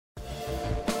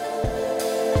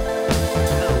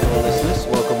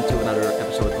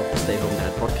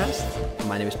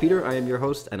My name is Peter, I am your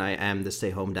host, and I am the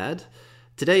stay-home dad.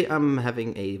 Today I'm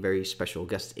having a very special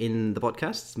guest in the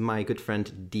podcast, my good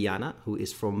friend Diana, who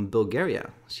is from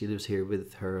Bulgaria. She lives here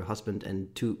with her husband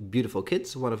and two beautiful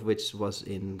kids, one of which was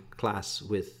in class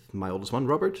with my oldest one,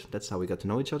 Robert. That's how we got to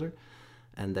know each other,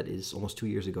 and that is almost 2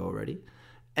 years ago already.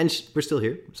 And we're still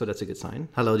here, so that's a good sign.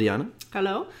 Hello, Diana.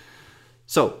 Hello.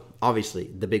 So, obviously,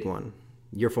 the big one.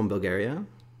 You're from Bulgaria,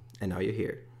 and now you're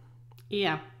here.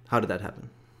 Yeah. How did that happen?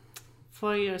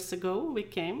 4 years ago we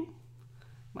came.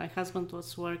 My husband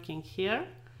was working here,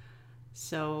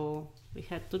 so we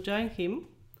had to join him.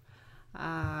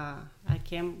 I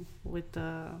came with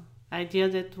the idea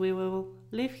that we will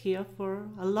live here for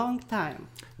a long time.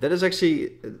 That is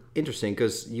actually interesting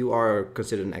because you are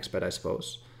considered an expat, I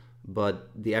suppose. But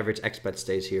the average expat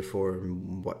stays here for,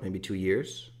 maybe 2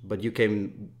 years? But you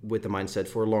came with the mindset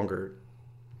for a longer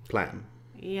plan.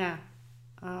 Yeah.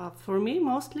 For me,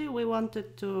 mostly, we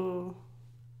wanted to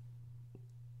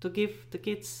give the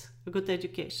kids a good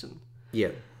education.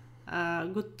 Yeah. A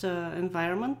good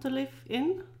environment to live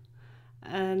in.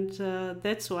 And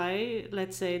that's why,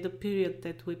 let's say, the period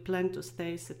that we plan to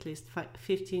stay is at least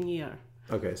 15 years.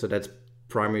 Okay, so that's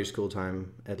primary school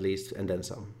time at least, and then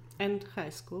some. And high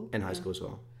school. And high school as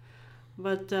well.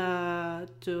 But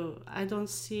I don't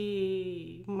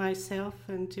see myself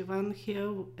and Ivan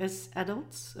here as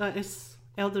adults, as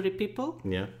elderly people.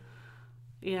 Yeah.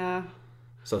 Yeah.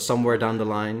 So somewhere down the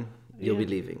line, you'll be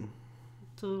leaving.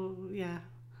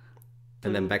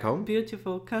 And then back home?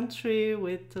 Beautiful country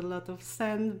with a lot of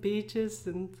sand, beaches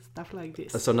and stuff like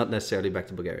this. So not necessarily back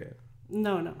to Bulgaria?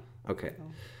 No. Okay. No.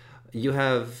 You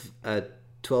have a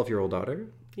 12-year-old daughter.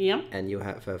 Yeah. And you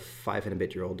have a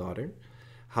 5-and-a-bit-year-old daughter.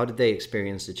 How did they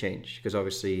experience the change? Because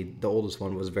obviously the oldest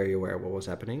one was very aware of what was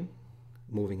happening,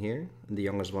 moving here. And the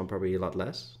youngest one probably a lot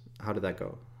less. How did that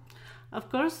go? Of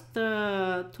course,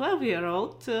 the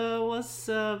 12-year-old was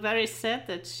very sad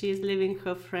that she's leaving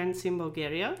her friends in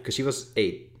Bulgaria. Because she was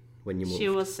 8 when you moved. She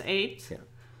was 8. Yeah.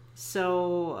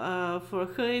 So for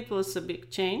her it was a big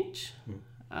change.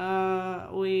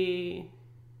 We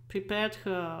prepared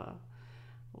her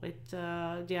with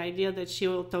the idea that she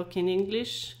will talk in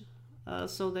English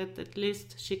so that at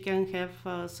least she can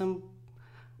have some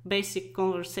basic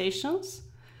conversations.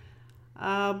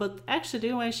 But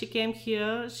actually, when she came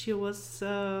here, she was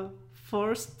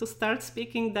forced to start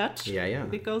speaking Dutch. Yeah.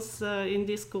 Because in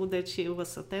this school that she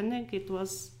was attending, it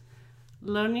was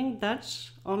learning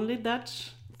Dutch, only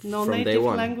Dutch, no From native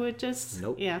languages.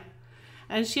 Nope. Yeah.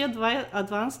 And she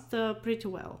advanced pretty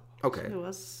well. Okay. She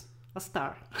was a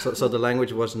star. So the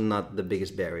language was not the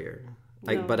biggest barrier.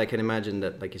 No. But I can imagine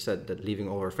that, like you said, that leaving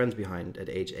all her friends behind at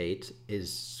age 8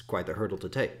 is quite a hurdle to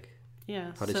take.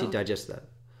 Yeah. How did she digest that?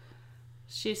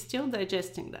 She's still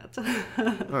digesting that.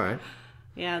 All right.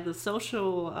 Yeah, the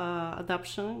social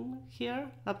adaptation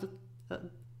here,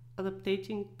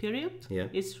 adaptating period,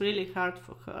 is really hard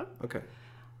for her. Okay.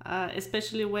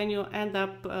 Especially when you end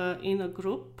up in a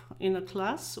group, in a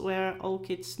class where all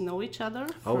kids know each other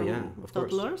from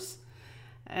toddlers.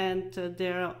 And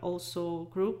there are also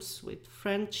groups with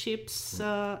friendships.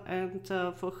 And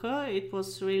for her, it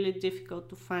was really difficult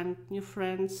to find new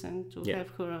friends and to have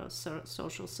her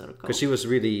social circle. Because she was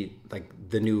really like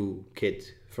the new kid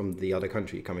from the other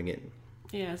country coming in.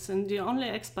 Yes, and the only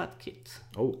expat kid.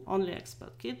 Oh. Only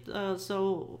expat kid.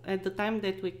 So at the time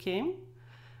that we came,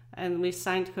 and we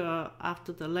signed her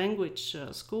after the language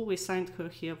school, we signed her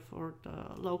here for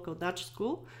the local Dutch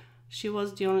school. She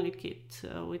was the only kid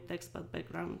with expat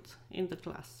background in the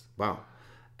class. Wow.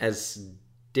 As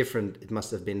different it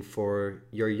must have been for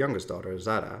your youngest daughter,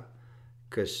 Zara,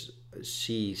 because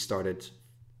she started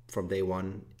from day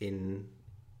one in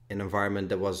an environment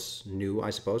that was new, I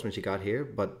suppose, when she got here,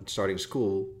 but starting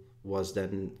school was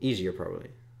then easier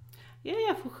probably.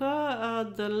 Yeah, for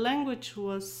her, the language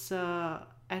was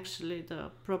actually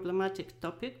the problematic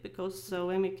topic because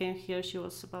when we came here, she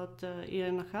was about a year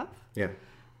and a half. Yeah.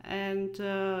 And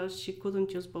she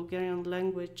couldn't use Bulgarian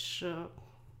language.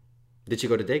 Did she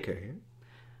go to daycare here?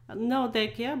 No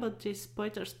daycare, but this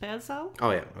Peuterspezal.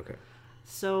 Oh yeah, okay.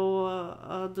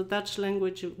 So the Dutch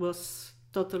language was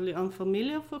totally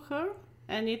unfamiliar for her,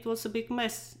 and it was a big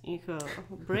mess in her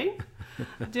brain.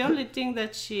 The only thing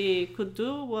that she could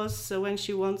do was when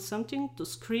she wants something to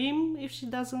scream if she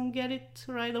doesn't get it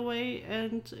right away,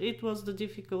 and it was the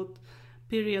difficult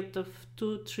period of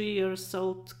 2-3 years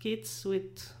old kids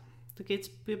with the kids'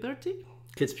 puberty.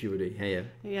 Kids' puberty, yeah.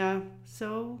 Yeah,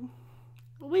 so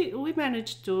we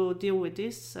managed to deal with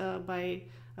this by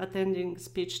attending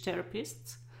speech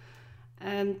therapists.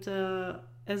 And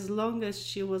as long as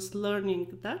she was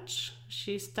learning Dutch,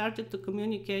 she started to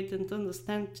communicate and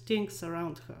understand things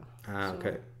around her. Ah,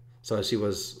 okay. So she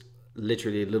was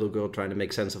literally a little girl trying to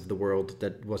make sense of the world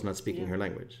that was not speaking her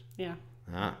language. Yeah.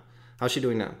 Ah, how's she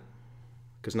doing now?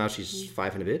 Because now she's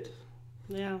 5 and a bit.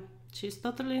 Yeah. She's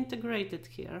totally integrated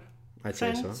here. I'd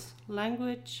say so. Friends,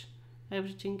 language,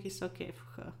 everything is okay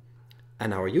for her.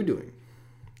 And how are you doing?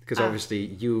 Because obviously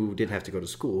you didn't have to go to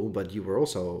school, but you were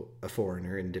also a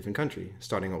foreigner in a different country,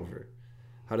 starting over.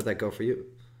 How did that go for you?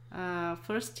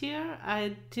 First year,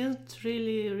 I didn't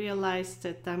really realize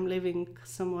that I'm living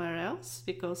somewhere else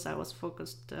because I was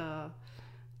focused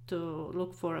to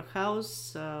look for a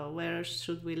house, where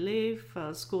should we live,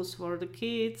 schools for the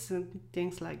kids, and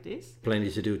things like this. Plenty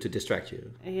to do to distract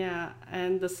you. Yeah,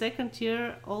 and the second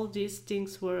year, all these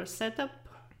things were set up,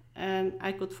 and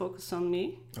I could focus on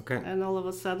me. Okay. And all of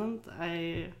a sudden,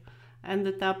 I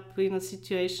ended up in a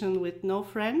situation with no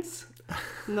friends,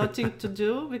 nothing to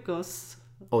do because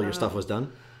All your stuff was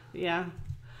done? yeah.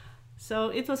 So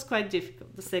it was quite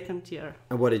difficult the second year.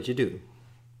 And what did you do?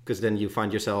 Because then you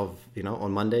find yourself,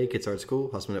 on Monday, kids are at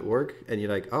school, husband at work, and you're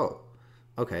like, oh,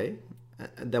 okay.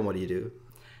 Then what do you do?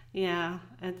 Yeah,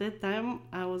 at that time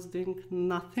I was doing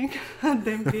nothing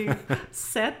than being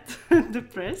sad and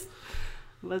depressed.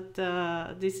 But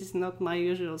this is not my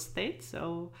usual state,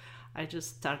 so I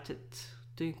just started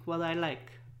doing what I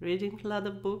like. Reading a lot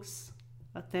of books,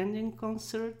 attending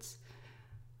concerts,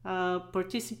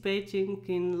 participating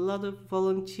in a lot of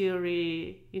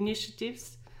voluntary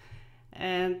initiatives.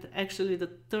 And actually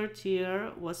the third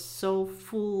year was so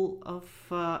full of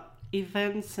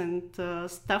events and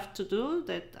stuff to do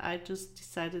that I just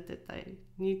decided that I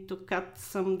need to cut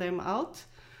some of them out.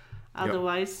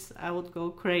 Otherwise, I would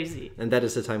go crazy. And that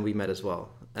is the time we met as well.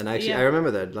 And actually, I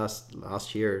remember that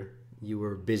last year, you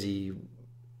were busy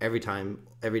every time,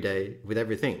 every day, with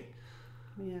everything.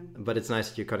 Yeah. But it's nice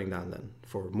that you're cutting down then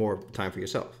for more time for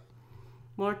yourself.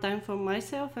 More time for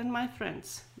myself and my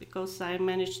friends, because I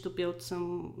managed to build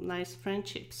some nice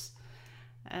friendships.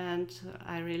 And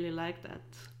I really like that.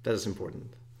 That is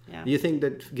important. Yeah. Do you think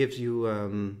that gives you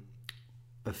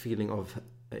a feeling of...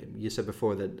 You said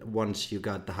before that once you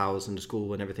got the house and the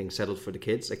school and everything settled for the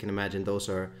kids, I can imagine those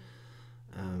are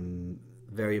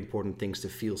very important things to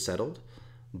feel settled.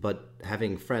 But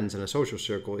having friends and a social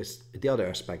circle is the other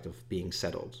aspect of being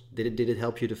settled. Did it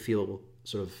help you to feel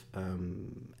sort of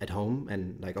at home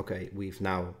and like, okay, we've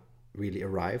now really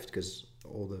arrived because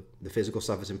all the physical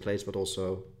stuff is in place, but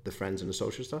also the friends and the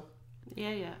social stuff?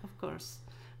 Yeah, of course.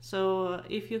 So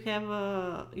if you have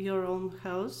your own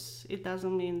house, it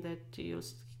doesn't mean that you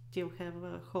still have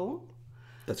a home.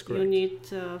 That's correct. You need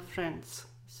friends.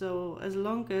 So as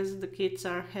long as the kids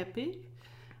are happy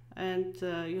and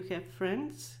you have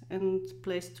friends and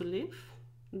place to live,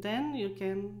 then you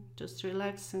can just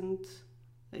relax, and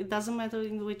it doesn't matter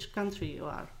in which country you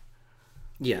are.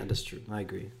 Yeah, that's true. I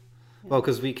agree. Yeah. Well,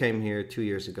 because we came here 2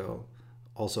 years ago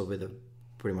also with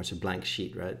pretty much a blank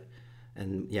sheet, right?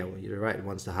 And yeah, well, you're right.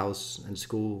 Once the house and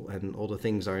school and all the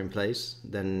things are in place,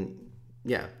 then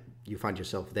yeah, you find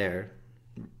yourself there,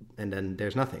 and then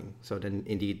there's nothing. So then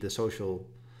indeed the social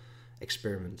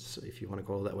experiments, if you want to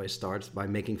call it that way, starts by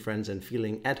making friends and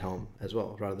feeling at home as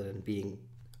well, rather than being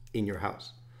in your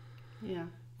house. Yeah.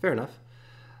 Fair enough.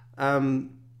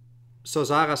 So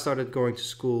Zara started going to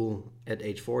school at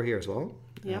age 4 here as well.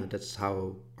 Yeah. That's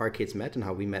how our kids met and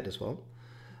how we met as well.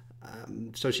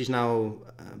 So she's now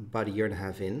about a year and a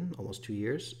half in, almost 2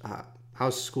 years.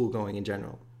 How's school going in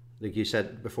general? Like you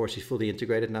said before, she's fully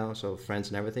integrated now, so friends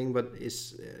and everything. But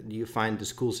do you find the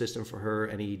school system for her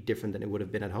any different than it would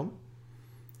have been at home?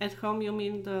 At home, you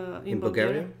mean in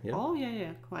Bulgaria? Yeah. Oh,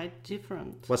 yeah, quite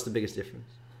different. What's the biggest difference?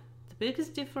 The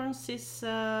biggest difference is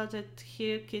that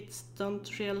here kids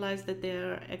don't realize that they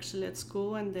are actually at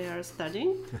school and they are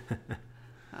studying.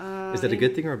 Is that a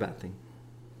good thing or a bad thing?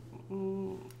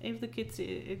 If the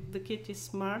kid is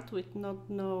smart with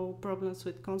no problems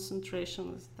with concentration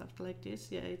and stuff like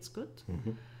this, yeah, it's good.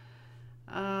 Mm-hmm.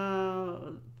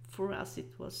 For us,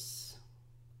 it was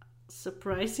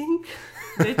surprising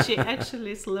that she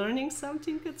actually is learning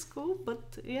something at school,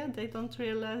 but yeah, they don't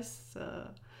realize.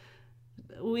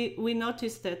 We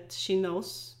noticed that she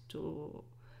knows to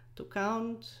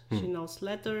count. She knows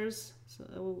letters.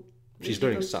 So she's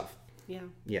learning stuff.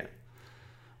 Yeah.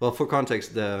 Well, for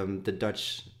context, the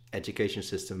Dutch education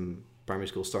system, primary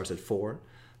school starts at 4,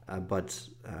 but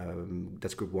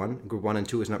that's group 1. Group 1 and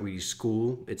 2 is not really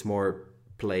school; it's more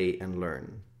play and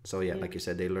learn. So yeah, like you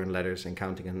said, they learn letters and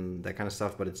counting and that kind of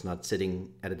stuff, but it's not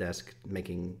sitting at a desk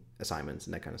making assignments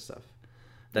and that kind of stuff.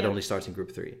 That only starts in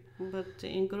group 3. But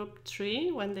in group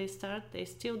 3, when they start, they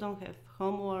still don't have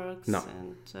homeworks. No.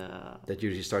 And that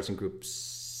usually starts in group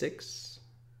 6,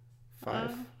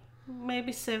 5.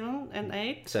 maybe 7 and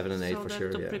 8. 7 and 8 so for that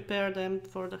sure, to yeah. prepare them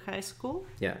for the high school.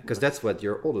 Yeah, because that's what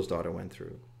your oldest daughter went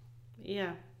through.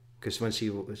 Yeah. Because when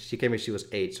she came here, she was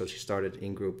 8, so she started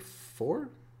in group 4,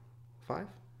 5?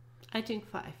 I think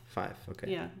 5. 5,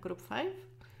 okay. Yeah, group 5.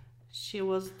 She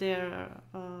was there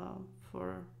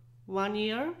for 1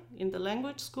 year in the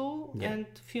language school and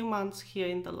a few months here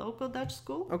in the local Dutch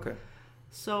school. Okay.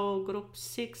 So group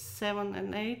 6, 7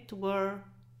 and 8 were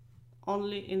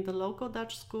only in the local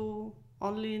Dutch school,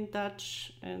 only in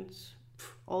Dutch, and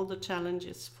all the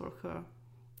challenges for her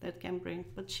that can bring.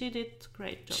 But she did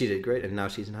great job. She did great, and now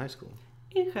she's in high school.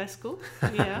 In high school,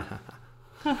 yeah.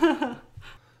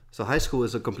 So high school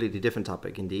is a completely different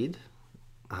topic indeed.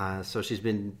 So she's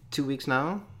been 2 weeks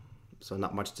now, so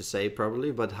not much to say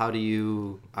probably, but are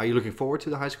you looking forward to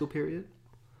the high school period?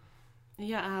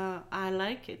 Yeah, I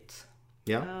like it.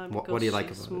 Yeah? What do you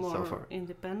like about it so far? More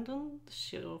independent.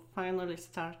 She'll finally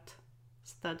start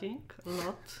studying a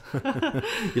lot.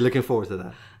 You're looking forward to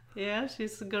that? Yeah,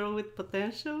 she's a girl with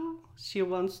potential. She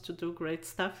wants to do great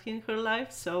stuff in her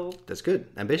life, so... That's good.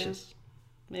 Ambitious.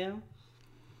 Yeah.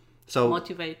 So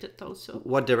motivated also.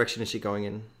 What direction is she going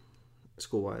in,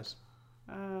 school-wise?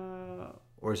 Uh,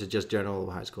 Or is it just general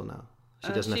high school now?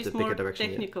 She doesn't have to pick a direction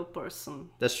She's a more technical yet. person.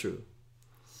 That's true.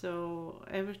 So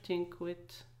everything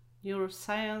with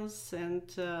neuroscience and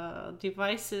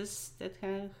devices that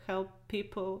can help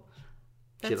people,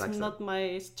 that's not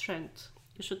my strength.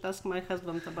 You should ask my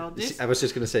husband about this. I was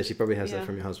just going to say, she probably has that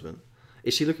from your husband.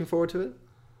 Is she looking forward to it?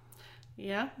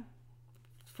 Yeah.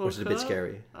 Or is it a bit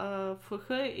scary? For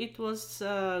her, it was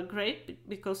great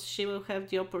because she will have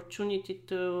the opportunity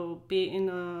to be in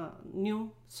a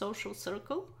new social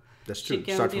circle. That's true.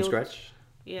 Start from scratch.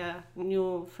 Yeah,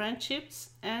 new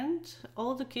friendships, and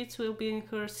all the kids will be in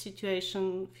her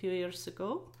situation a few years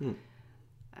ago,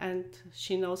 and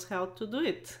she knows how to do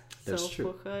it. That's so true.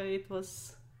 For her, it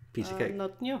was piece of cake.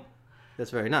 Not new. That's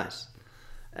very nice.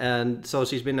 And so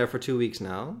she's been there for 2 weeks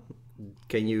now.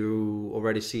 Can you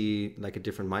already see like a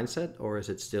different mindset, or is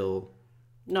it still?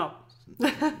 No.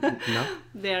 No.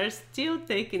 They are still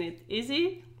taking it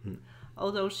easy.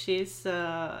 Although she's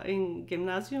in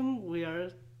gymnasium, we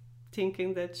are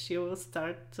thinking that she will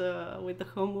start with the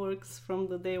homeworks from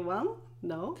the day one.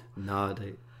 No,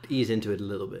 they ease into it a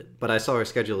little bit. But I saw her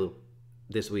schedule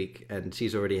this week, and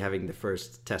she's already having the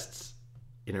first tests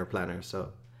in her planner,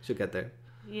 so she'll get there.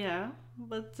 Yeah,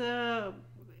 but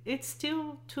it's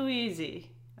still too easy.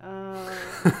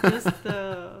 Just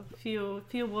a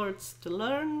few words to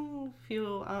learn,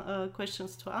 few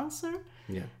questions to answer.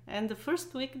 Yeah. And the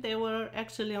first week they were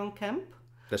actually on camp.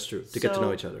 That's true. To get to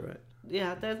know each other, right?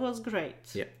 Yeah, that was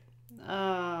great. Yeah.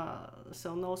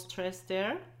 So no stress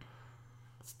there.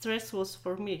 Stress was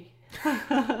for me.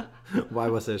 Why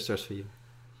was there stress for you?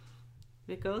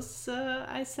 Because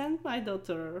I sent my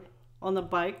daughter on a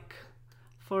bike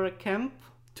for a camp.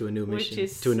 To a new mission,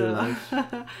 to a new life.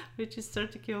 Which is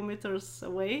 30 kilometers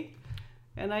away.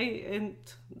 And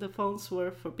the phones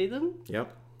were forbidden.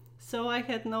 Yep. So I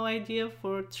had no idea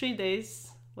for 3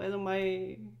 days whether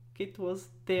my kid was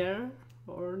there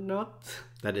or not.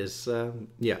 That is,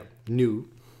 new.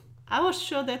 I was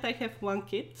sure that I have one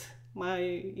kid, my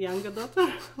younger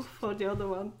daughter. For the other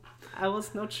one, I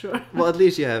was not sure. Well, at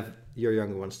least you have your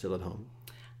younger one still at home.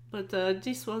 But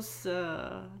this was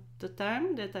the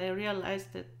time that I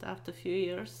realized that after a few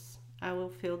years, I will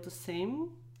feel the same.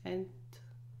 And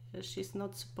she's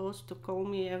not supposed to call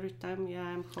me every time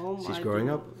I'm home. She's growing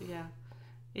up? Yeah.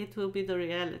 It will be the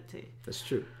reality. That's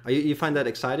true. You find that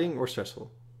exciting or stressful?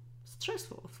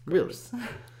 Stressful, of Really? course.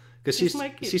 Because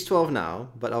she's 12 now,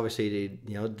 but obviously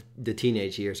the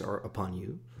teenage years are upon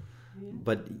you. Yeah.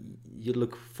 But you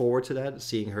look forward to that,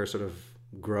 seeing her sort of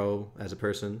grow as a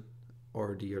person,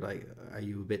 or are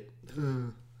you a bit?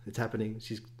 It's happening.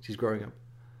 She's growing up.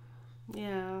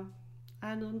 Yeah,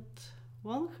 I don't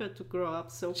want her to grow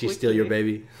up so quickly. She's still your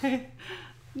baby.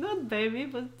 Not baby,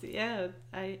 but yeah,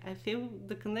 I feel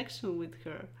the connection with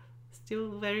her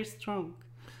still very strong.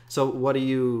 So what do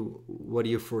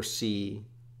you foresee,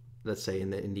 let's say in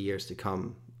the years to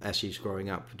come as she's growing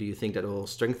up? Do you think that will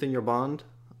strengthen your bond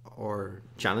or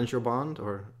challenge your bond,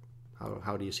 or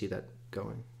how do you see that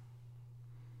going?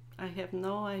 I have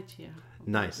no idea.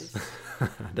 Nice.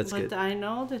 That's good. But I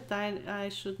know that I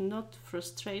should not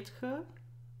frustrate her,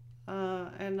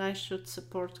 and I should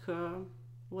support her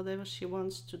whatever she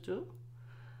wants to do.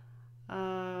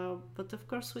 But of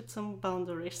course with some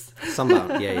boundaries.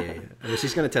 Yeah. I mean,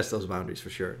 she's going to test those boundaries for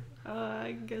sure.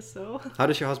 I guess so. How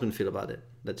does your husband feel about it?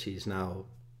 That she's now,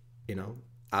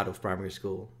 out of primary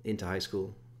school, into high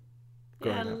school?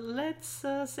 Yeah, growing up? let's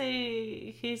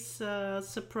say he's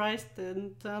surprised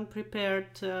and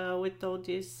unprepared with all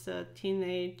these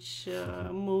teenage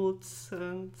moods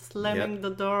and Yep. slamming the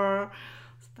door,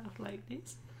 stuff like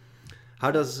this.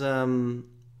 How does how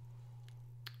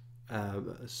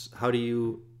do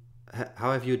you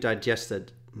how have you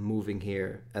digested moving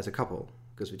here as a couple?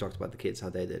 Because we talked about the kids, how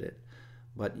they did it,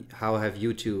 but how have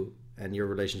you two and your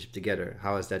relationship together?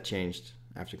 How has that changed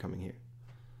after coming here?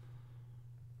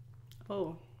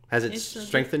 Oh, Has it it's a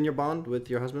strengthened your bond with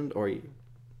your husband, or you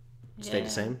stayed the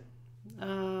yeah. same?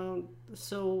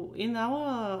 So in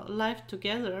our life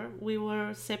together, we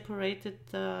were separated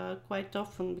quite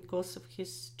often because of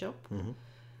his job Mm-hmm.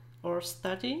 or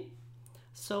study.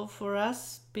 So for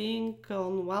us, being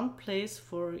on one place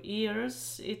for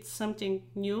years, it's something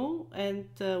new, and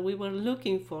we were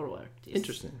looking forward.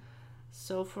 Interesting.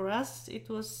 So for us, it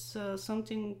was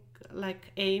something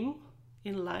like aim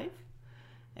in life,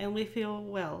 and we feel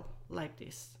well like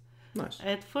this. Nice.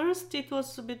 At first, it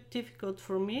was a bit difficult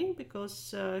for me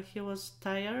because he was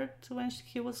tired when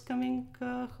he was coming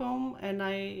home, and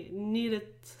I needed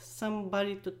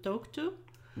somebody to talk to.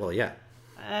 Well, yeah.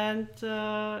 And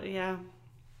yeah,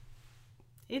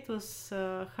 it was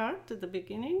hard at the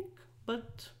beginning,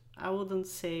 but I wouldn't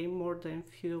say more than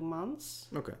few months.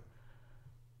 Okay.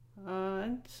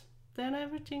 And then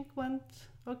everything went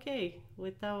okay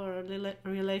with our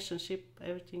relationship.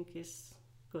 Everything is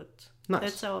good. Nice.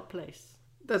 That's our place.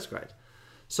 That's great.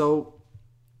 So,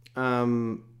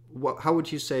 how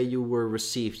would you say you were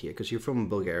received here? Because you're from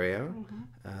Bulgaria.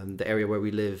 The area where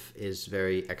we live is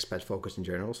very expat focused in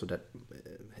general, so that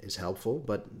is helpful.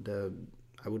 But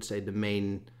I would say the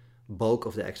main bulk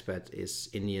of the expat is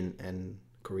Indian and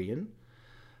Korean.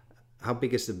 How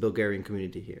big is the Bulgarian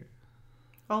community here?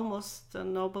 Almost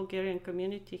no Bulgarian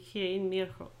community here in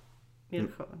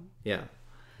Mirhovan. Yeah,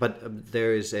 but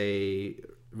there is a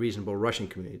reasonable Russian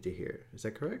community here. Is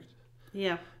that correct?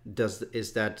 Yeah.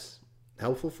 Is that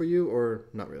helpful for you or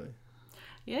not really?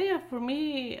 Yeah. For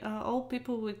me, all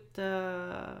people with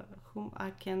whom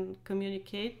I can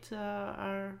communicate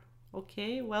are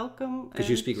okay, welcome. Because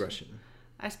you speak Russian.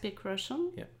 I speak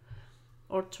Russian. Yeah.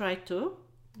 Or try to.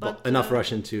 But Well, enough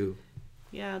Russian to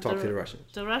yeah, talk to the Russians.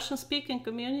 The Russian-speaking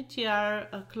community are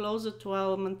closer to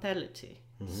our mentality,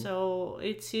 so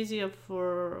it's easier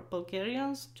for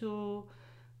Bulgarians to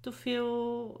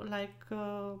feel like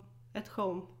at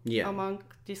home Yeah. among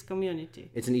this community.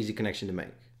 It's an easy connection to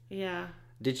make. Yeah.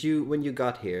 Did you, when you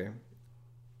got here,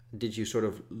 did you sort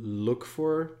of look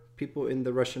for people in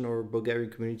the Russian or Bulgarian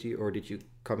community, or did you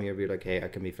come here and be like, hey, I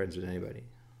can be friends with anybody?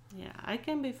 Yeah, I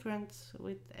can be friends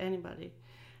with anybody.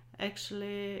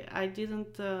 Actually, I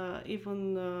didn't even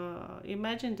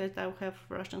imagine that I'll have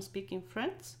Russian-speaking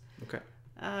friends. Okay.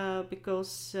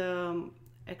 Because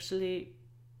actually,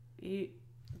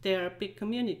 they're a big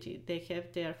community. They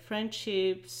have their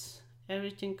friendships.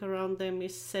 Everything around them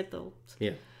is settled.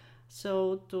 Yeah.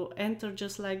 So to enter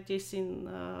just like this in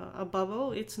a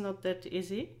bubble, it's not that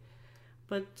easy.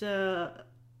 But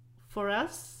for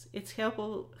us, it's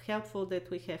helpful that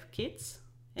we have kids.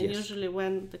 And Yes. usually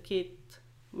when the kid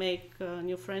make a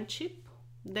new friendship,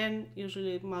 then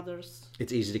usually mothers.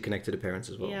 It's easy to connect to the parents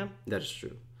as well. Yeah. That is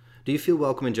true. Do you feel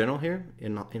welcome in general here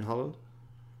in Holland?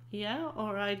 Yeah,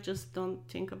 or I just don't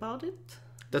think about it.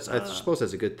 I suppose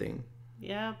that's a good thing.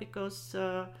 Yeah, because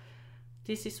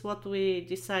this is what we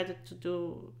decided to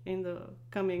do in the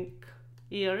coming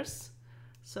years.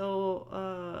 So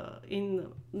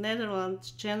in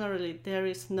Netherlands, generally, there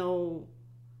is no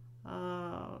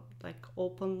like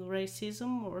open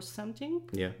racism or something.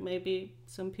 Yeah. Maybe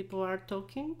some people are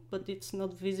talking, but it's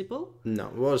not visible. No,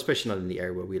 well, especially not in the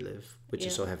area where we live, which is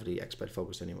Yeah. so heavily expat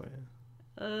focused anyway.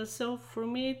 So for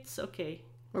me, it's okay.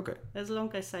 Okay. As long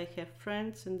as I have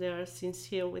friends and they are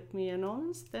sincere with me and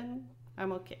honest, then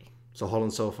I'm okay. So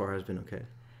Holland so far has been okay.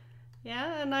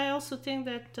 Yeah, and I also think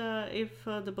that if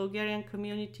the Bulgarian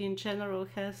community in general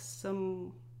has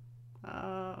some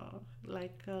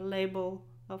like a label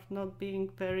of not being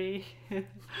very,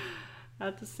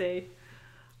 how to say,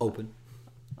 Open.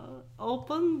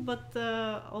 open, but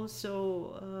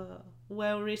also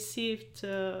well received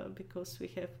because we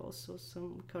have also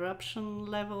some corruption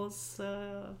levels,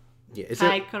 Yeah.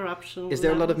 high corruption. Is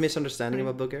there a lot of levels. misunderstanding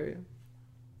about Bulgaria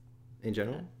in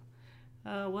general?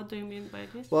 What do you mean by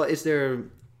this? Well, is there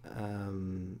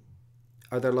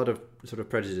are there a lot of sort of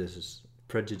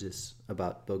prejudice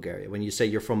about Bulgaria? When you say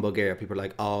you're from Bulgaria, people are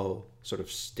like, oh, sort of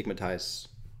stigmatize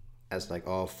as like,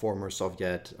 oh, former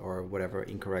Soviet or whatever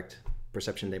incorrect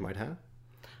perception they might have.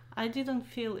 I didn't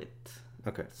feel it.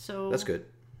 Okay, So that's good.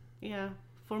 Yeah,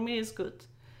 for me it's good.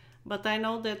 But I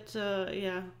know that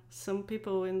some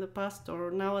people in the past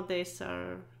or nowadays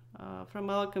are from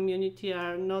our community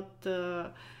are not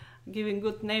giving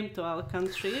good name to our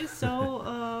country.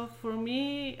 So for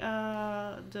me,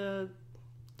 the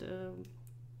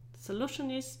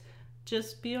solution is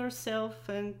just be yourself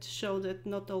and show that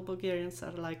not all Bulgarians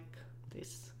are like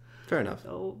this. Fair enough.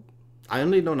 So, I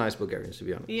only know nice Bulgarians, to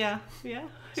be honest. yeah,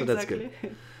 So exactly. that's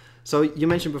good. So you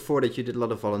mentioned before that you did a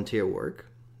lot of volunteer work.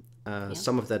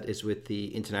 Some of that is with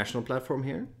the international platform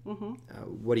here. Mm-hmm.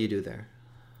 What do you do there?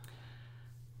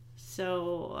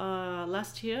 So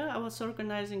last year I was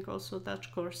organizing also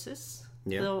Dutch courses,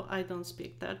 though I don't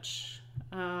speak Dutch.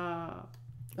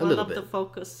 One of the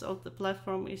focus of the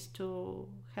platform is to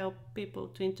help people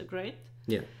to integrate.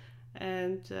 Yeah.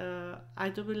 And I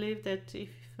do believe that if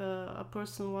a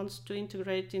person wants to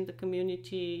integrate in the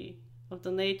community of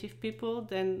the native people,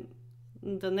 then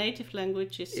the native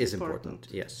language is important.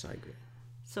 Yes, I agree.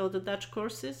 So the Dutch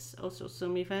courses, also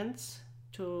some events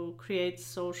to create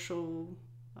social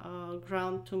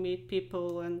ground to meet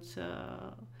people and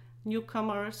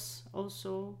newcomers.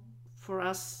 Also for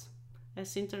us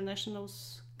as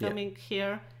internationals coming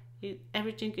here,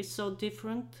 everything is so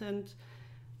different, and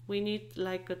we need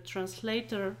like a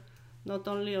translator, not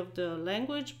only of the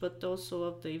language but also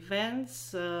of the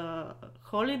events,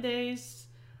 holidays,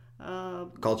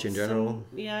 culture in general.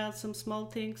 Some small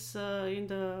things in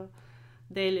the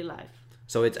daily life.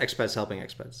 So it's expats helping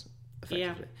expats,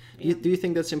 effectively. Yeah. Do you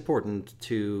think that's important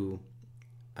to?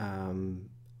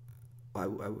 I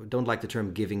don't like the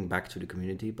term giving back to the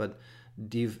community, but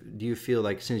do you feel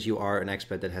like, since you are an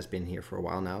expat that has been here for a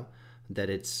while now, that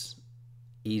it's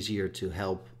easier to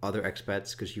help other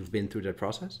expats because you've been through that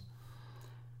process?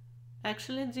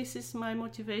 Actually, this is my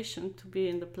motivation to be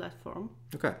in the platform.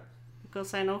 Okay.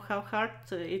 Because I know how hard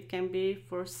it can be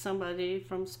for somebody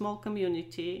from small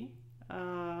community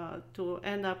to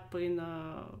end up in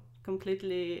a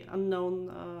completely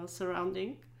unknown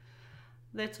surrounding.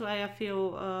 That's why I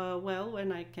feel well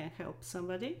when I can help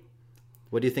somebody.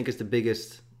 What do you think is the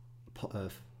biggest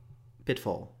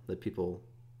pitfall that people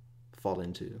fall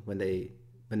into when they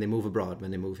move abroad,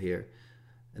 when they move here,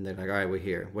 and they're like, all right, we're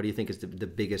here? What do you think is the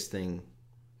biggest thing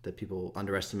that people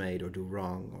underestimate or do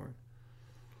wrong? Or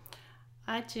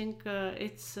I think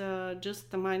it's just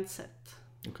the mindset.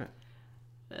 Okay.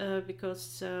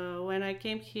 Because when I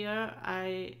came here,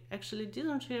 I actually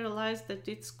didn't realize that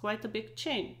it's quite a big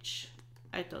change.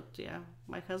 I thought,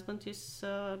 my husband is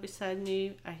beside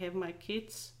me, I have my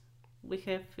kids, we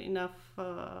have enough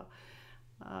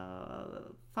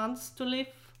funds to live.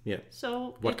 Yeah.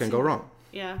 So what can go wrong?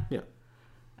 Yeah. Yeah.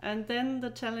 And then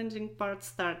the challenging part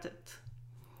started.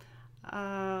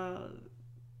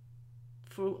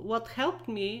 For what helped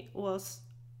me was,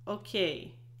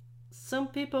 okay, some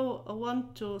people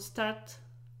want to start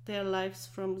their lives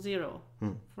from zero,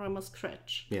 from a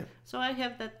scratch. Yeah. So I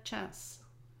have that chance.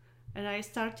 And I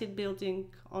started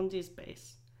building on this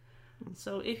base.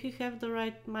 So if you have the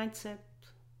right mindset,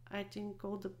 I think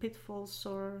all the pitfalls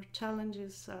or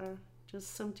challenges are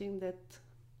just something that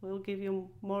will give you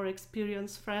more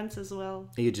experienced friends as well.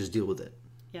 And you just deal with it.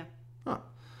 Yeah. Oh.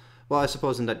 Well, I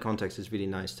suppose in that context, it's really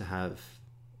nice to have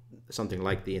something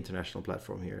like the international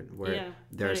platform here, where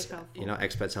there's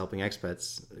expats helping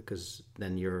expats, because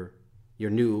then you're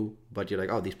new, but you're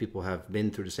like, oh, these people have been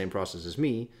through the same process as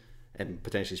me and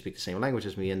potentially speak the same language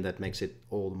as me, and that makes it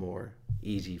all the more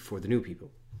easy for the new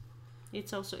people.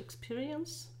 It's also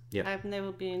experience. Yeah. I've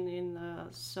never been in a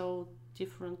so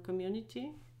different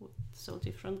community with so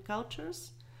different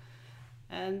cultures,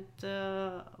 and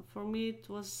for me it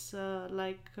was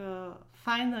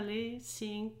finally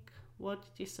seeing what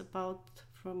it is about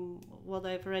from what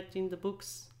I've read in the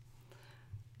books.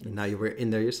 And now you were in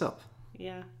there yourself.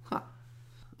 Yeah. Huh.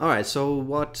 All right, so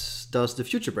what does the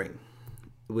future bring?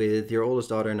 With your oldest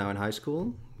daughter now in high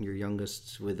school, your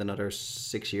youngest with another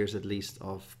 6 years at least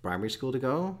of primary school to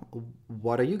go,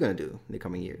 what are you going to do in the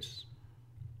coming years?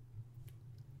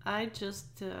 I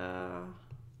just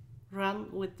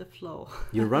run with the flow.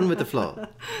 You run with the flow.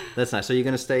 That's nice. So you're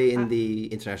going to stay in the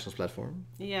internationals platform?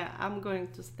 Yeah, I'm going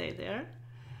to stay there.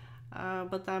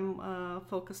 But I'm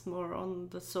focused more on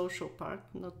the social part,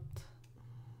 not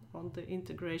on the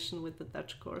integration with the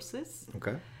Dutch courses.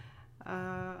 Okay.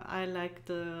 I like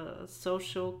the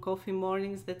social coffee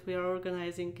mornings that we are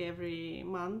organizing every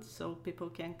month, so people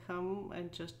can come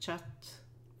and just chat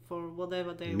for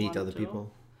whatever they want to. Meet other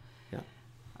people. Yeah.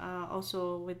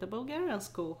 Also with the Bulgarian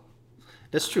school.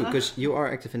 That's true, because you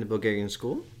are active in the Bulgarian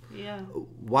school. Yeah.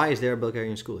 Why is there a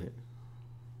Bulgarian school here?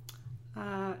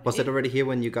 Was that already here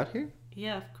when you got here?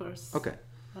 Yeah, of course. Okay.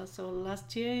 So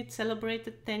last year it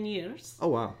celebrated 10 years. Oh,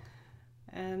 wow.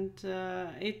 And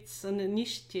it's an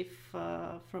initiative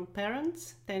from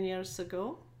parents 10 years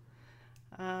ago,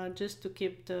 just to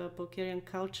keep the Bulgarian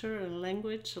culture and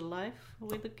language alive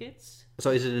with the kids.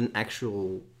 So is it an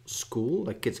actual school?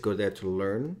 Like kids go there to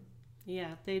learn?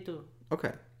 Yeah, they do.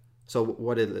 Okay. So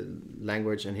what is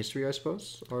language and history, I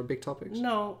suppose, are big topics?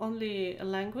 No, only a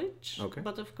language. Okay.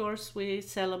 But of course, we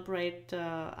celebrate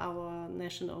our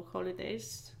national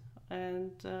holidays,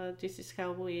 and this is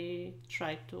how we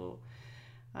try to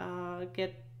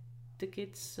get the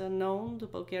kids known the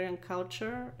Bulgarian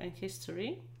culture and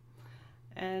history.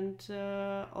 And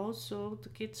also the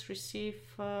kids receive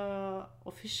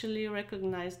officially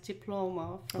recognized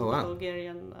diploma from the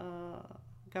Bulgarian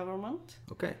government.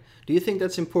 Okay. Do you think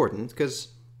that's important? Because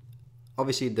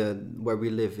obviously where we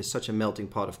live is such a melting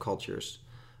pot of cultures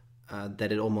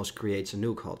that it almost creates a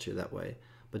new culture that way.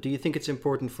 But do you think it's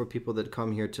important for people that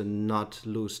come here to not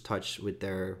lose touch with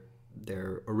their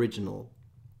original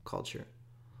culture?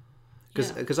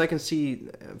 Because I can see,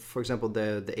 for example,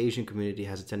 the Asian community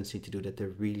has a tendency to do that. They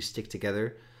really stick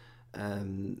together.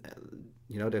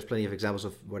 There's plenty of examples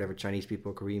of whatever Chinese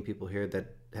people, Korean people here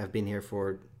that have been here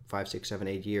for 5, 6, 7,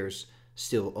 8 years,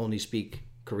 still only speak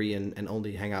Korean and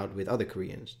only hang out with other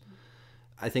Koreans.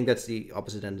 I think that's the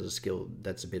opposite end of the scale.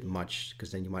 That's a bit much,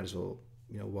 because then you might as well,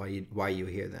 why are you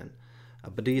here then?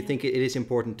 But do you think it is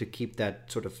important to keep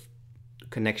that sort of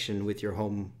connection with your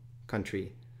home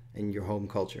country and your home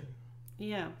culture?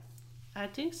 Yeah, I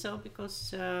think so,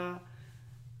 because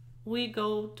we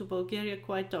go to Bulgaria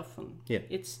quite often. Yeah.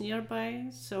 It's nearby,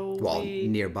 so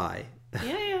nearby.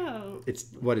 Yeah. It's,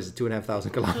 what is it,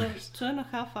 2,500 kilometers?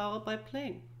 2.5 hours by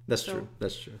plane. That's true.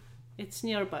 It's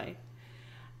nearby.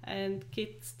 And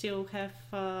kids still have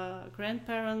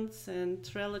grandparents and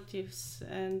relatives,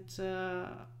 and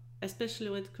especially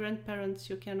with grandparents,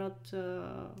 you cannot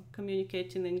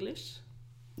communicate in English.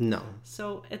 No.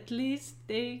 So at least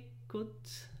they could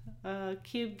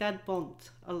keep that bond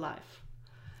alive.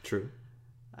 True.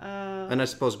 And I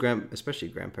suppose especially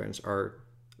grandparents are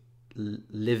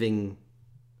living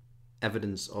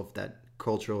evidence of that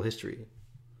cultural history.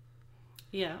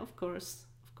 Yeah, of course.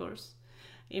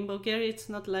 In Bulgaria, it's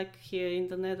not like here in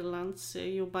the Netherlands.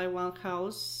 You buy one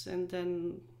house and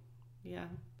then,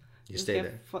 you stay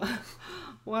there.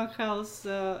 One house.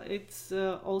 It's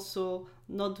also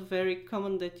not very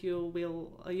common that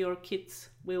your kids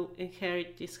will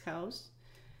inherit this house.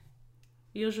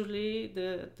 Usually,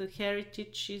 the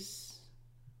heritage is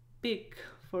big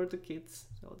for the kids.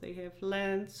 So they have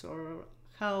lands or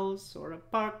house or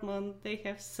apartment. They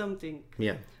have something.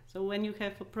 Yeah. So when you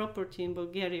have a property in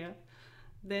Bulgaria,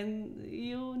 then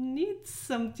you need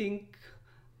something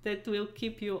that will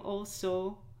keep you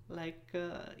also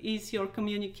ease your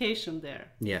communication there.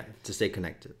 Yeah, to stay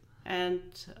connected. And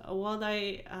what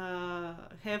I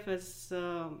have as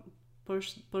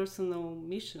personal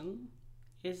mission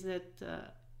is that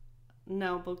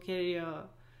now Bulgaria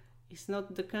is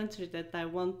not the country that I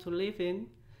want to live in,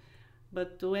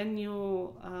 but when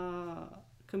you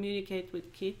communicate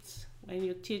with kids, when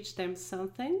you teach them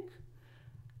something,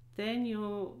 then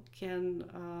you can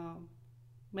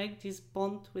make this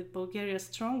bond with Bulgaria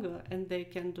stronger, and they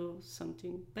can do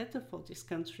something better for this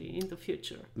country in the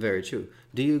future. Very true.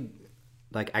 Do you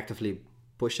actively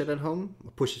push it at home?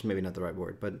 Push is maybe not the right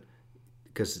word, but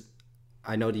because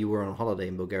I know that you were on holiday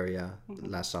in Bulgaria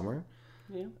last summer.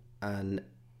 Yeah. And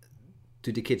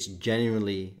do the kids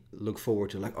genuinely look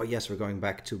forward to oh yes, we're going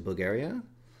back to Bulgaria?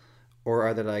 Or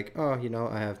are they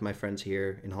I have my friends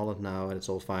here in Holland now and it's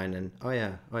all fine, and oh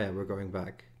yeah, we're going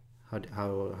back. How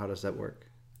does that work?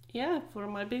 Yeah, for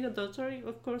my bigger daughter,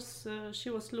 of course, she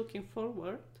was looking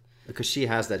forward. Because she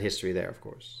has that history there, of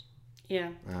course.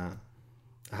 Yeah.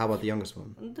 How about the youngest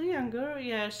one? The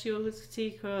younger, she will see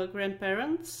her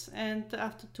grandparents, and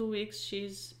after 2 weeks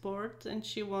she's bored and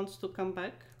she wants to come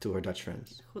back. To her Dutch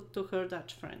friends. To her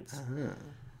Dutch friends. Uh-huh.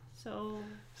 So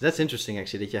that's interesting,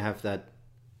 actually, that you have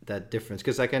that difference.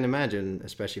 Because I can imagine,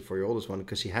 especially for your oldest one,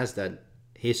 because she has that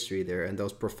history there and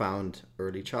those profound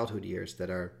early childhood years that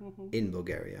are in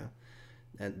Bulgaria.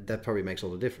 And that probably makes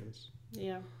all the difference.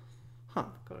 Yeah. Huh.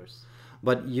 Of course.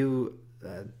 But you...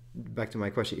 back to my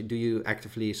question, do you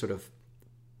actively sort of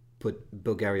put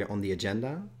Bulgaria on the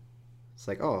agenda? It's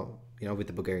with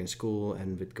the Bulgarian school and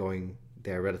with going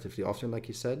there relatively often, like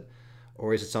you said? Or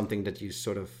is it something that you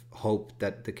sort of hope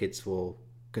that the kids will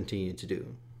continue to do?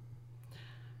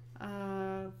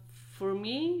 For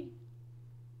me,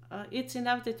 it's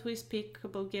enough that we speak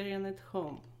Bulgarian at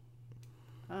home.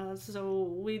 So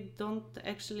we don't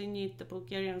actually need the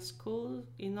Bulgarian school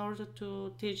in order to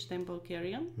teach them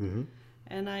Bulgarian. Mm-hmm.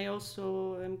 And I also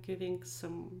am giving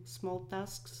some small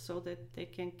tasks so that they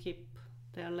can keep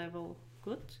their level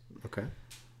good. Okay.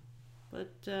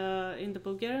 But in the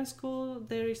Bulgarian school,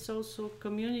 there is also a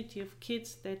community of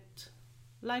kids that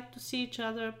like to see each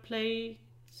other play,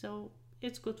 so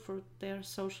it's good for their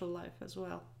social life as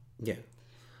well. Yeah.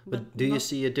 But do you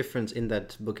see a difference in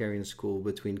that Bulgarian school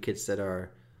between kids that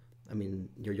are, I mean,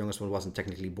 your youngest one wasn't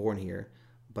technically born here,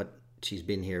 but she's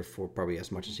been here for probably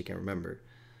as much as she can remember.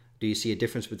 Do you see a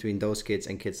difference between those kids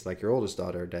and kids like your oldest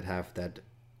daughter that have that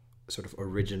sort of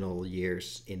original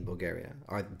years in Bulgaria?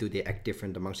 Or do they act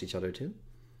different amongst each other too?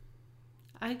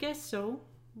 I guess so,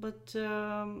 but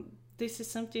this is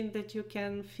something that you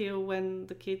can feel when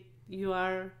you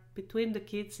are between the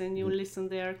kids and you listen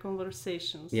their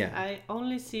conversations. Yeah. I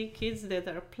only see kids that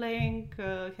are playing,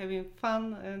 having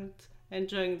fun, and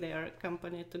enjoying their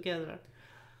company together.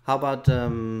 How about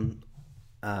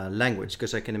language?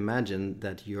 Because I can imagine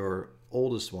that your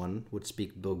oldest one would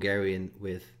speak Bulgarian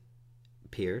with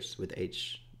peers, with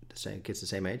kids the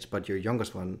same age, but your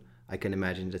youngest one, I can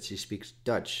imagine that she speaks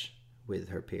Dutch with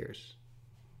her peers.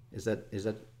 Is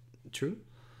that true?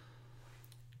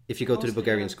 If you go to the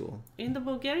Bulgarian school. In the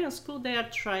Bulgarian school, they are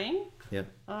trying, Yeah.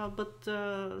 but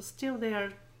still they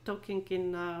are talking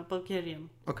in Bulgarian,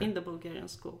 in the Bulgarian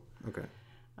school. Okay.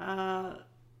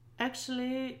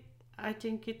 Actually, I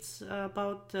think it's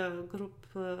about group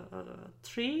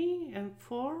 3 and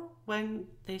 4 when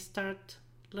they start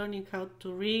learning how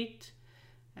to read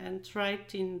and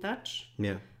write in Dutch.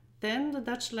 Yeah. Then the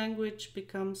Dutch language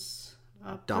becomes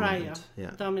Dominant,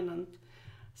 dominant.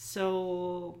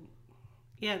 So,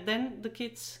 yeah, then the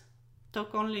kids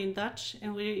talk only in Dutch,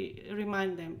 and we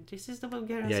remind them, this is the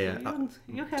Bulgarian school.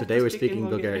 You have Today to we're speak speaking in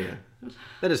Bulgarian.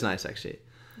 That is nice, actually.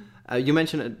 You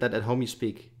mentioned that at home you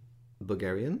speak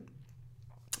Bulgarian,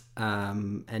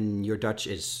 and your Dutch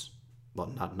is, well,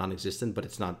 not non-existent, but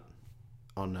it's not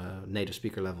on a native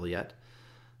speaker level yet.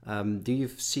 Do you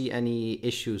see any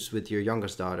issues with your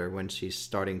youngest daughter when she's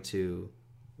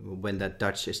when that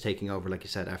Dutch is taking over, like you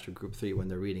said, after group 3, when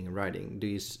they're reading and writing? Do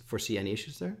you foresee any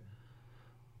issues there?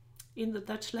 In the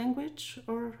Dutch language,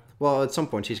 or? Well, at some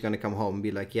point she's going to come home and be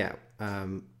like, yeah,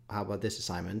 how about this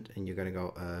assignment? And you're going to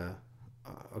go,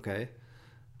 okay.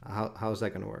 How's that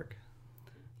going to work?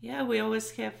 Yeah, we always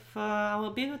have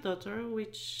our bigger daughter,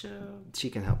 which... she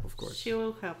can help, of course. She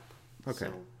will help. Okay.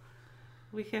 So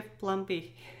we have plan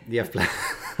B. You have plan.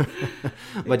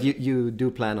 But you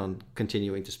do plan on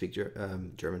continuing to speak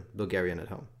German, Bulgarian at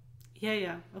home?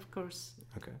 Yeah, of course.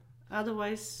 Okay.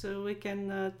 Otherwise, we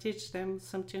can teach them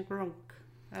something wrong.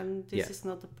 And this is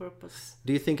not the purpose.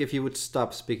 Do you think if you would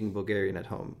stop speaking Bulgarian at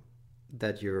home,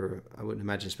 that I would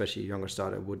imagine especially your younger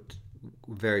daughter would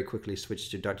very quickly switch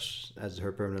to Dutch as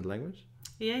her permanent language?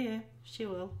 Yeah, she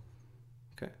will.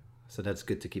 Okay. So that's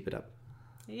good to keep it up.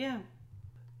 Yeah.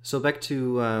 So back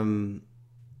to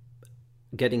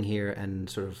getting here and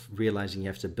sort of realizing you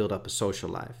have to build up a social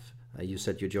life. You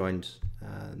said you joined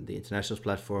the Internationals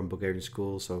platform, Bulgarian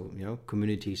School, so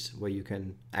communities where you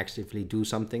can actively do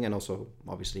something and also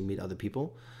obviously meet other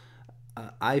people.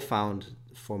 I found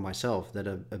for myself that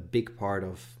a big part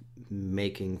of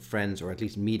making friends, or at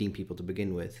least meeting people to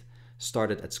begin with,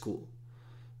 started at school.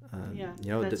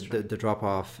 The drop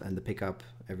off and the pickup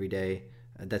every day.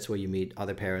 That's where you meet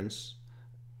other parents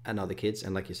and other kids.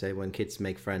 And like you say, when kids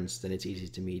make friends, then it's easy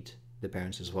to meet the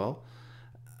parents as well.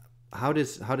 How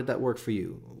did that work for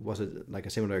you? Was it like a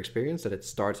similar experience that it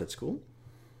starts at school?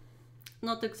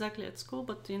 Not exactly at school,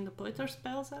 but in the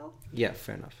Peuterspelzaal. Yeah,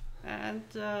 fair enough. And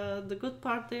the good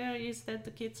part there is that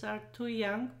the kids are too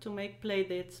young to make play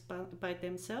dates by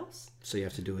themselves. So you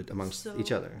have to do it amongst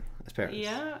each other as parents.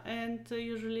 Yeah, and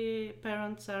usually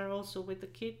parents are also with the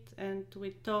kid, and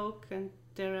we talk, and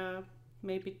there are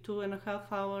maybe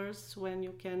 2.5 hours when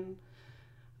you can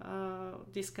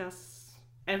discuss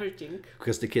everything.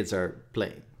 Because the kids are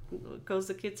playing. Because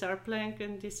the kids are playing,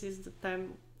 and this is the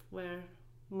time where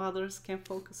mothers can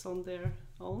focus on their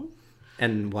own.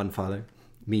 And one father.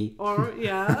 Me. Or,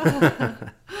 yeah.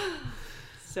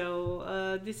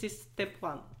 So this is step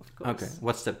 1, of course. Okay,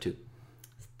 what's step 2?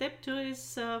 Step 2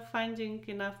 is finding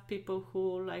enough people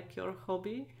who like your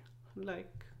hobby.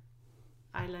 Like,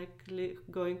 I like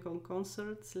going on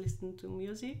concerts, listening to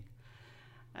music.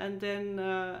 And then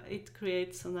it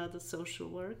creates another social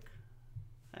work.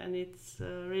 And it's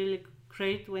really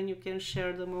great when you can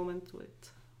share the moment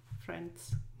with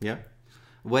friends. Yeah.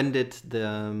 When did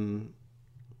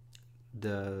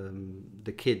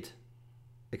the kid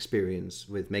experience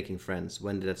with making friends,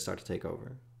 when did that start to take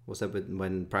over? Was that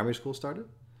when primary school started?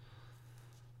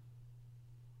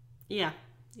 Yeah,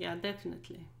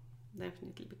 definitely,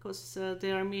 because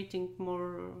they are meeting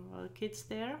more kids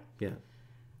there. Yeah.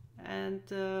 And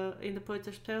in the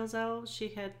Peuterspelzaal, she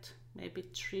had maybe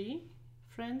 3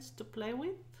 friends to play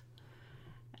with.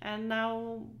 And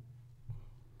now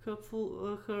her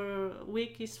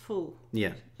week is full.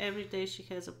 Yeah. Every day she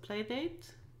has a play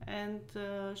date, and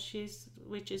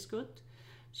which is good.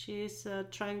 She's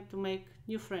trying to make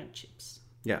new friendships.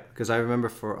 Yeah, because I remember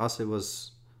for us it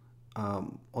was,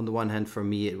 on the one hand, for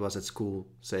me it was at school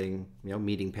saying,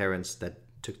 meeting parents that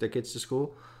took their kids to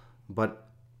school, but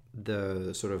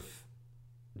the sort of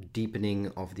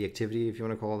deepening of the activity, if you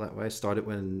want to call it that way, started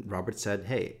when Robert said,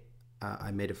 hey,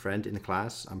 I made a friend in the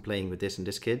class, I'm playing with this and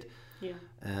this kid. Yeah.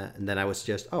 And then I was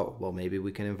just, oh, well, maybe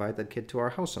we can invite that kid to our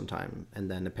house sometime. And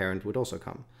then the parent would also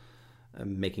come,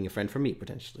 making a friend for me,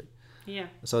 potentially. Yeah.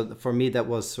 So for me, that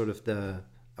was sort of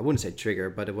I wouldn't say trigger,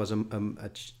 but it was a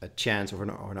chance or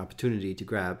an opportunity to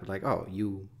grab, like, oh,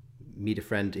 you meet a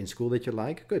friend in school that you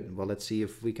like? Good. Well, let's see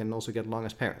if we can also get along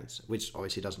as parents, which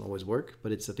obviously doesn't always work,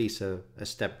 but it's at least a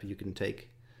step you can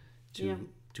take to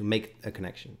make a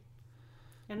connection.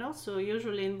 And also,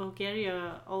 usually in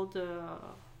Bulgaria, all the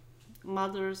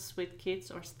mothers with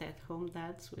kids are stay-at-home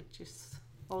dads, which is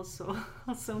also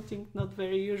something not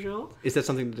very usual. Is that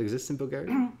something that exists in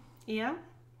Bulgaria? Yeah,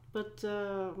 but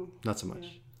not so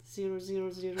much.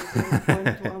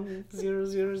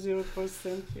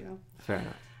 0.10000%. Yeah. Fair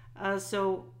enough.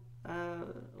 So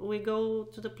we go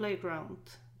to the playground.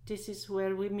 This is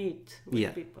where we meet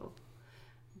with people.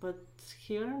 But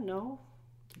here, no.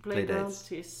 The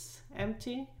playground is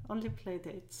empty. Only play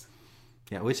dates.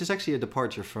 Yeah, which is actually a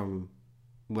departure from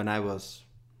when I was,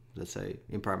 let's say,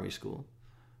 in primary school.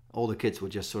 All the kids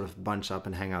would just sort of bunch up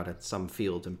and hang out at some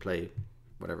field and play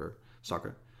whatever,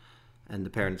 soccer. And the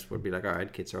parents would be like, all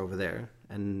right, kids are over there.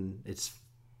 And it's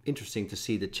interesting to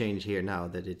see the change here now,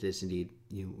 that it is indeed,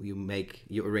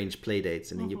 you arrange play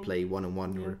dates and then you play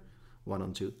one-on-one or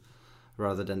one-on-two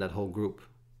rather than that whole group.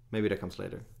 Maybe that comes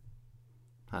later.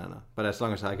 I don't know. But as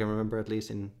long as I can remember, at least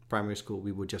in primary school,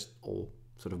 we would just all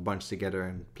sort of bunch together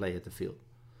and play at the field.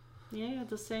 Yeah,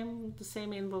 the same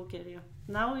in Bulgaria.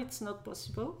 Now it's not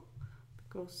possible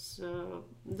because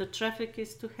the traffic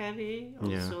is too heavy.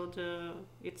 Also,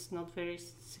 it's not very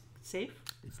safe.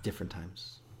 It's different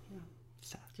times. Yeah,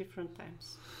 sad. Different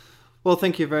times. Well,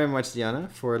 thank you very much, Diana,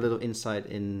 for a little insight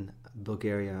in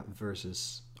Bulgaria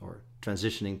versus or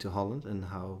transitioning to Holland and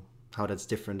how that's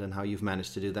different and how you've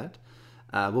managed to do that.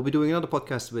 We'll be doing another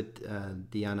podcast with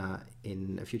Diana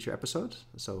in a future episode,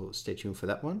 so stay tuned for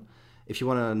that one. If you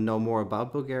want to know more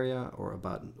about Bulgaria or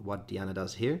about what Diana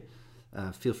does here,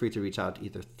 feel free to reach out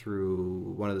either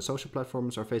through one of the social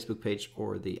platforms, our Facebook page,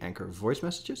 or the Anchor voice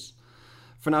messages.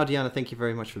 For now, Diana, thank you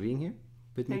very much for being here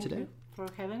with me today. Thank you for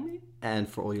having me. And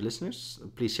for all you listeners,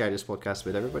 please share this podcast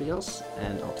with everybody else,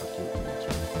 and I'll talk to you in the next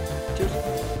one. Cheers.